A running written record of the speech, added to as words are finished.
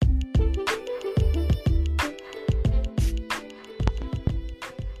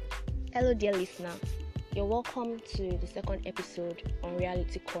Hello, dear listener. You're welcome to the second episode on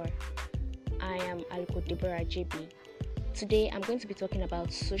Reality Core. I am Aluko Deborah JB. Today, I'm going to be talking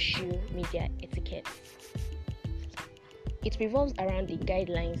about social media etiquette. It revolves around the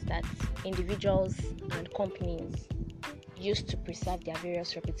guidelines that individuals and companies use to preserve their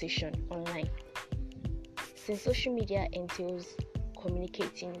various reputation online. Since social media entails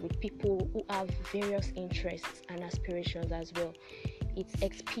communicating with people who have various interests and aspirations as well, it's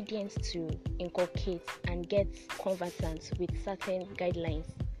expedient to inculcate and get conversant with certain guidelines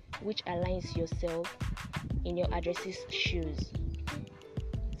which aligns yourself in your address's shoes.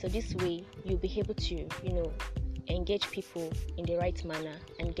 So this way you'll be able to, engage people in the right manner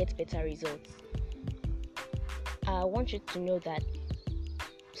and get better results. I want you to know that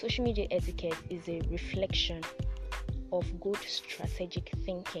social media etiquette is a reflection of good strategic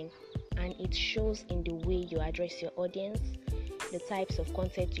thinking, and it shows in the way you address your audience, the types of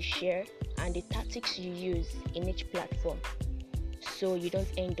content you share, and the tactics you use in each platform, so you don't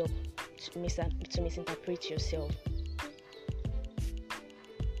end up to misinterpret yourself.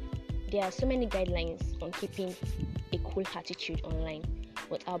 There are so many guidelines on keeping a cool attitude online,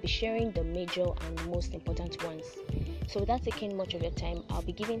 but I'll be sharing the major and most important ones. So without taking much of your time, I'll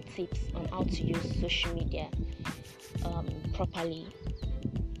be giving tips on how to use social media properly.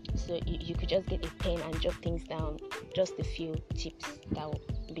 So you could just get a pen and jot things down, just a few tips that will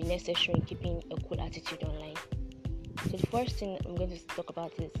be necessary in keeping a cool attitude online. So the first thing I'm going to talk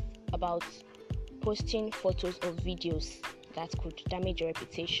about is about posting photos or videos that could damage your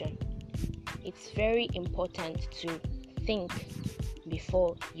reputation. It's very important to think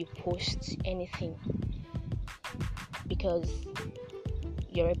before you post anything, because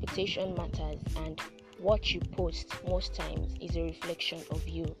your reputation matters, and what you post most times is a reflection of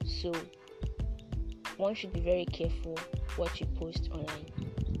you. So one should be very careful what you post online.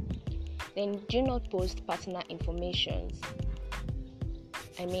 Then do not post personal information.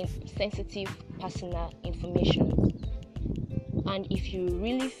 Sensitive personal information. And if you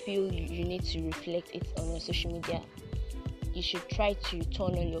really feel you need to reflect it on your social media, you should try to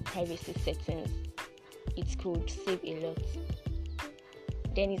turn on your privacy settings. It could save a lot.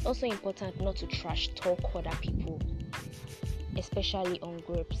 Then it's also important not to trash talk other people, especially on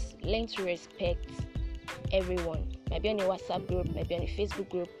groups. Learn to respect everyone. Maybe on a WhatsApp group, maybe on a Facebook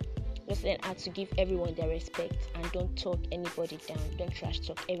group. Just learn how to give everyone their respect and don't talk anybody down. Don't trash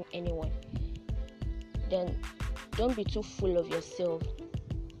talk anyone. Then don't be too full of yourself,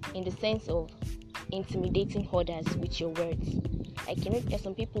 in the sense of intimidating others with your words. There's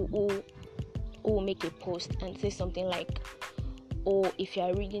some people who will make a post and say something like, "Oh, if you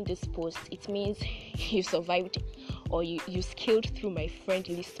are reading this post, it means you survived or you scaled through my friend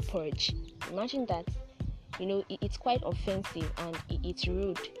list purge." Imagine that. It's quite offensive and it's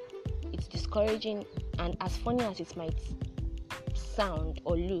rude. It's discouraging, and as funny as it might sound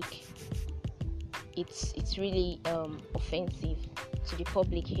or look, it's really offensive to the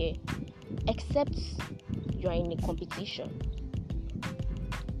public here. Except you're in a competition.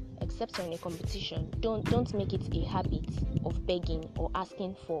 Don't make it a habit of begging or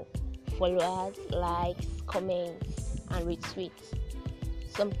asking for followers, likes, comments, and retweets.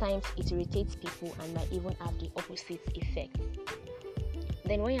 Sometimes it irritates people and might even have the opposite effect.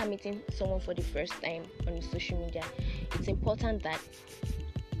 Then when you're meeting someone for the first time on social media, it's important that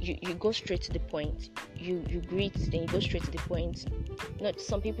you go straight to the point. You greet, then you go straight to the point.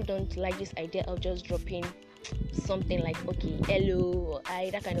 Some people don't like this idea of just dropping something like, okay, hello, or hi,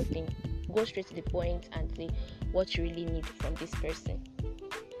 that kind of thing. Go straight to the point and say what you really need from this person.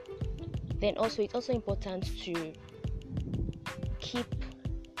 Then also, it's also important to keep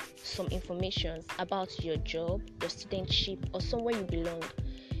some information about your job, your studentship, or somewhere you belong,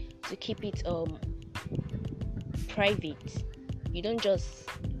 to keep it private. You don't just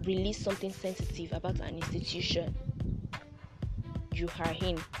release something sensitive about an institution you are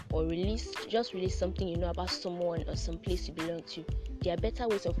in, or release something about someone or some place you belong to. There are better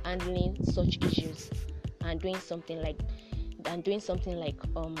ways of handling such issues and doing something like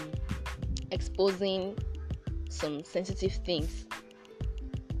exposing some sensitive things,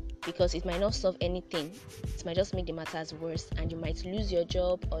 because it might not solve anything. It might just make the matters worse, and you might lose your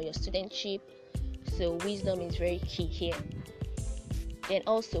job or your studentship. So wisdom is very key here. Then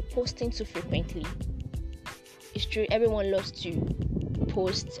also, posting too frequently. It's true, everyone loves to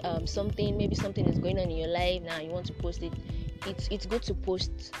post something. Maybe something is going on in your life now, you want to post it. It's good to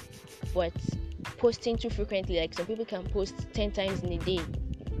post, but posting too frequently, like some people can post 10 times in a day,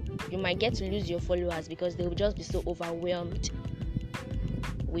 you might get to lose your followers because they will just be so overwhelmed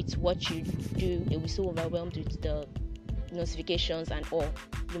with what you do. They'll be so overwhelmed with the notifications and all.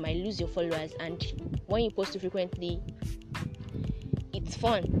 you might lose your followers. And when you post too frequently, it's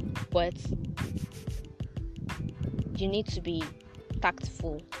fun, but you need to be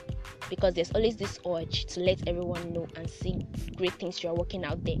tactful, because there's always this urge to let everyone know and see great things you're working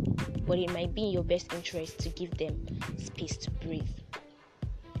out there, but it might be in your best interest to give them space to breathe.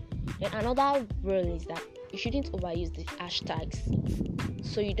 And another rule is that you shouldn't overuse the hashtags,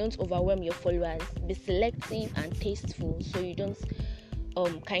 so you don't overwhelm your followers. Be selective and tasteful, so you don't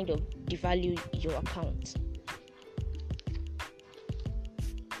kind of devalue your account.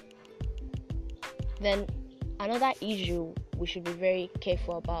 Then another issue we should be very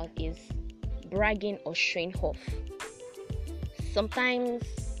careful about is bragging or showing off. Sometimes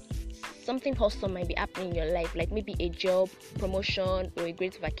something awesome might be happening in your life, like maybe a job, promotion, or a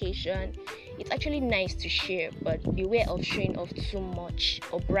great vacation. It's actually nice to share, but beware of showing off too much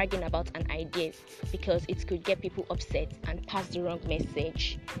or bragging about an idea, because it could get people upset and pass the wrong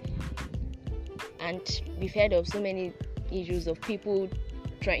message. And we've heard of so many issues of people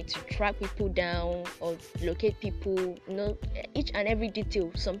trying to track people down or locate people. Each and every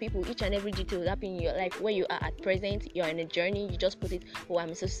detail happening in your life. Where you are at present, you're in a journey, you just put it, oh, I'm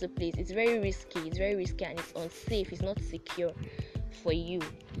in such a place. It's very risky and it's unsafe, it's not secure for you.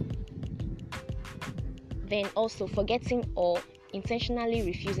 Then also forgetting or intentionally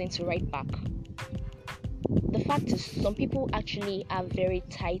refusing to write back. The fact is, some people actually have very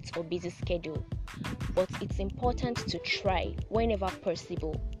tight or busy schedule, but it's important to try whenever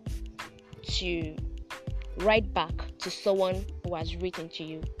possible to write back to someone who has written to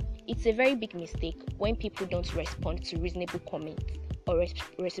you. It's a very big mistake when people don't respond to reasonable comments or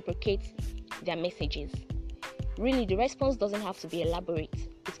reciprocate their messages. Really, the response doesn't have to be elaborate.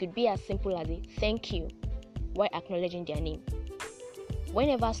 It could be as simple as a thank you while acknowledging their name.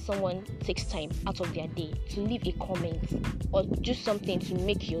 Whenever someone takes time out of their day to leave a comment or do something to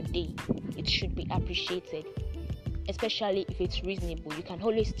make your day, it should be appreciated, especially if it's reasonable. You can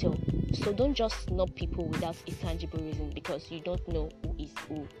always tell. So don't just snub people without a tangible reason, because you don't know who is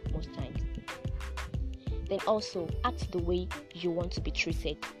who most times. Then also act the way you want to be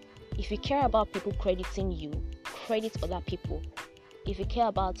treated. If you care about people crediting you, credit other people. If you care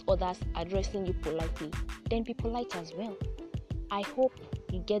about others addressing you politely, then be polite as well. I hope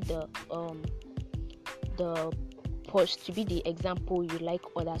you get the post to be the example you like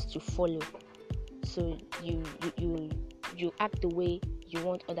others to follow. So you act the way you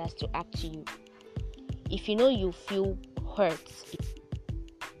want others to act to you. If you know you feel hurt,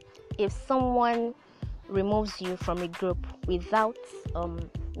 if someone removes you from a group without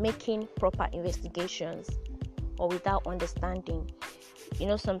making proper investigations or without understanding,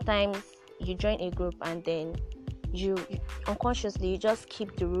 sometimes you join a group and then you unconsciously just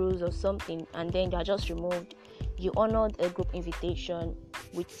keep the rules or something, and then you are just removed. You honored a group invitation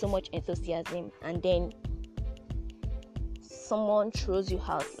with so much enthusiasm, and then someone throws you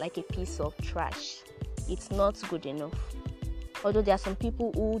out like a piece of trash. It's not good enough. Although there are some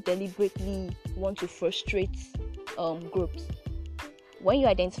people who deliberately want to frustrate groups. When you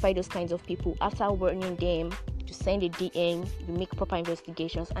identify those kinds of people, after warning them to send a DM, you make proper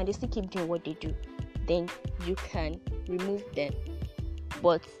investigations, and they still keep doing what they do, then you can remove them.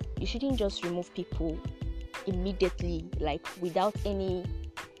 But you shouldn't just remove people immediately, like without any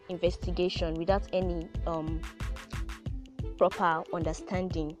investigation, without any proper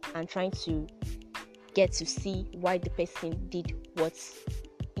understanding, and trying to get to see why the person did what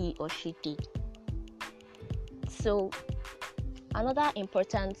he or she did. So another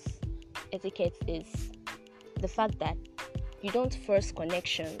important etiquette is the fact that you don't force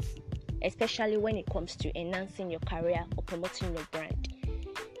connections, especially when it comes to enhancing your career or promoting your brand.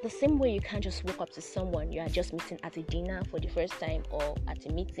 The same way you can't just walk up to someone you are just meeting at a dinner for the first time or at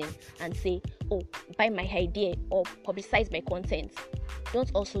a meeting and say, oh, buy my idea or publicize my content. Don't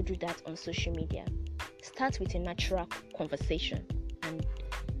also do that on social media. Start with a natural conversation, and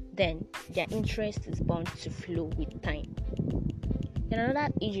then their interest is bound to flow with time. And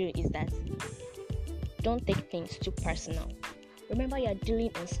another issue is that don't take things too personal. Remember, you're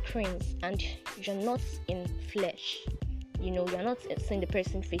dealing on screens and you're not in flesh. You're not seeing the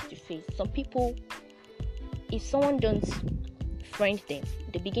person face to face. Some people, if someone don't friend them,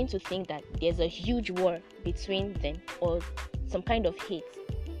 they begin to think that there's a huge war between them or some kind of hate.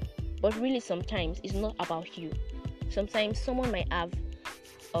 But really, sometimes it's not about you. Sometimes someone might have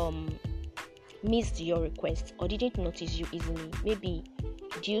missed your request or didn't notice you easily, maybe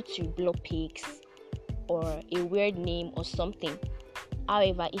due to blur pics or a weird name or something.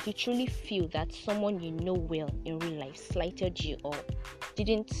 However, if you truly feel that someone you know well in real life slighted you or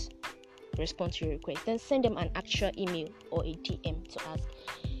didn't respond to your request, then send them an actual email or a DM to ask,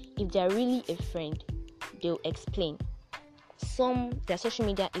 if they are really a friend, they'll explain. Some, their social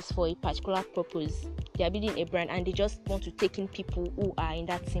media is for a particular purpose. They are building a brand and they just want to take in people who are in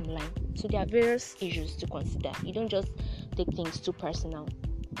that same line. So there are various issues to consider. You don't just take things too personal.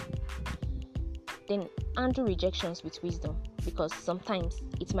 Then handle rejections with wisdom, because sometimes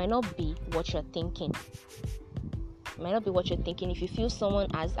it might not be what you're thinking. If you feel someone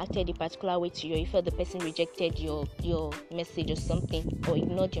has acted a particular way to you, or you feel the person rejected your message or something, or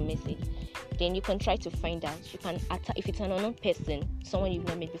ignored your message, then you can try to find out. You can if it's an unknown person, someone you've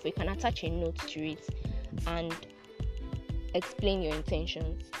not met before, you can attach a note to it and explain your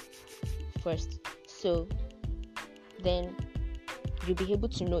intentions first. So then you'll be able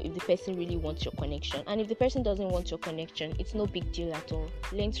to know if the person really wants your connection. And if the person doesn't want your connection, it's no big deal at all.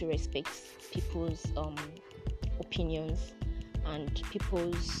 Learn to respect people's opinions and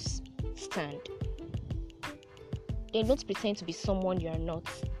people's stand. Then don't pretend to be someone you are not,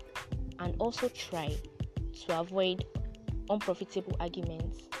 and also try to avoid unprofitable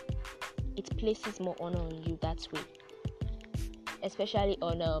arguments. It places more honor on you that way, especially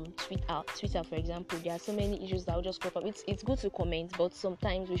on Twitter, for example. There are so many issues that will just crop up. It's good to comment, but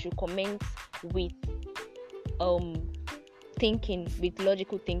sometimes we should comment with thinking, with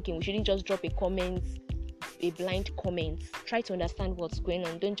logical thinking. We shouldn't just drop a blind comment. Try to understand what's going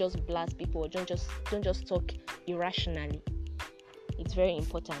on. Don't just blast people, or don't just talk irrationally. It's very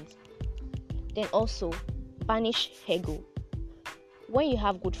important. Then also banish ego. When you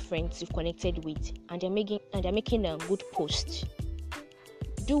have good friends you've connected with and they're making a good post,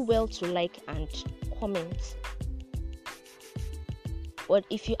 do well to like and comment. But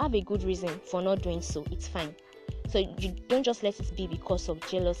if you have a good reason for not doing so, it's fine. So you don't just let it be because of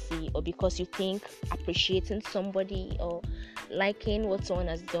jealousy, or because you think appreciating somebody or liking what someone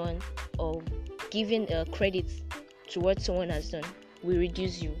has done or giving credit to what someone has done will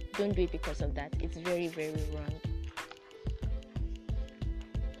reduce you. Don't do it because of that. It's very, very wrong.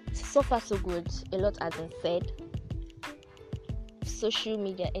 So far so good. A lot has been said. Social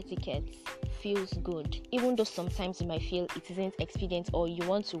media etiquette feels good, even though sometimes you might feel it isn't expedient or you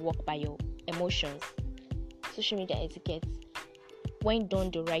want to walk by your emotions. Social media etiquette, when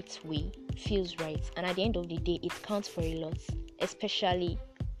done the right way, feels right, and at the end of the day it counts for a lot, especially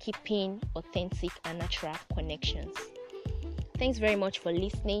keeping authentic and natural connections. Thanks very much for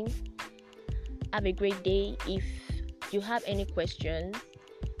listening. Have a great day. If you have any questions,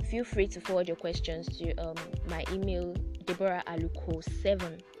 feel free to forward your questions to my email,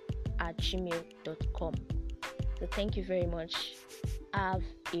 deborah.aluko7@gmail.com. So thank you very much. Have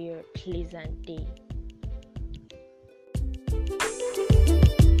a pleasant day.